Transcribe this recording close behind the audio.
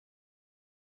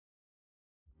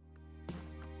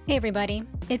Hey everybody,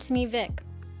 it's me Vic.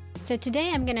 So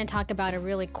today I'm going to talk about a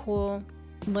really cool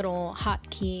little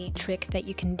hotkey trick that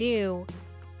you can do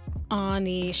on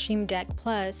the Stream Deck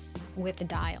Plus with the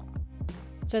dial.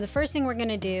 So the first thing we're going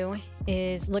to do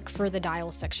is look for the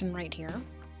dial section right here.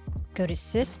 Go to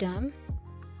System,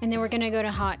 and then we're going to go to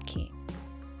Hotkey.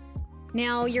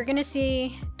 Now you're going to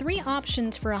see three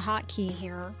options for a hotkey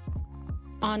here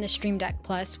on the Stream Deck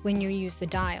Plus when you use the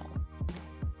dial.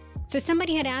 So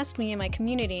somebody had asked me in my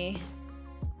community,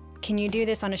 can you do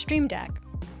this on a Stream Deck?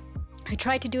 I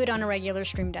tried to do it on a regular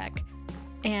Stream Deck,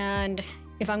 and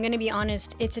if I'm going to be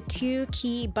honest, it's a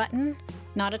 2-key button,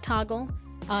 not a toggle.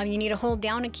 You need to hold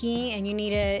down a key and you need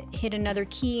to hit another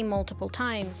key multiple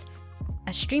times.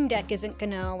 A Stream Deck isn't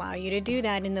going to allow you to do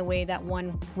that in the way that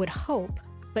one would hope,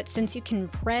 but since you can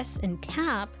press and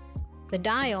tap the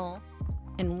dial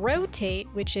and rotate,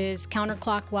 which is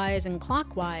counterclockwise and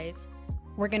clockwise,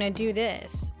 we're going to do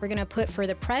this. We're going to put for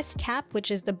the press tap, which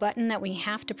is the button that we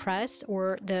have to press,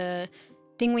 or the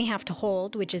thing we have to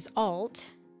hold, which is Alt.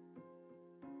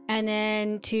 And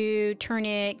then to turn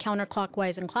it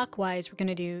counterclockwise and clockwise, we're going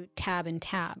to do tab and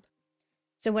tab.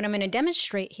 So what I'm going to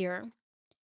demonstrate here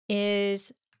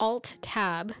is Alt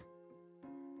tab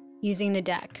using the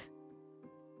deck.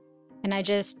 And I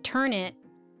just turn it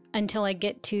until I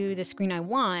get to the screen I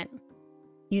want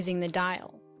using the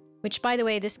dial. Which, by the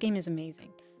way, this game is amazing.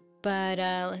 But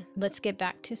let's get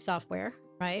back to software,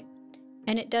 right?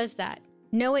 And it does that.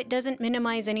 No, it doesn't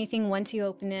minimize anything once you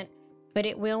open it, but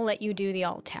it will let you do the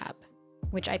Alt tab,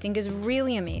 which I think is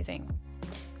really amazing.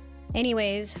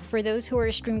 Anyways, for those who are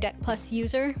a Stream Deck Plus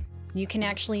user, you can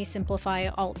actually simplify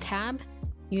Alt tab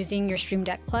using your Stream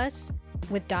Deck Plus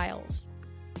with dials.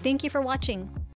 Thank you for watching.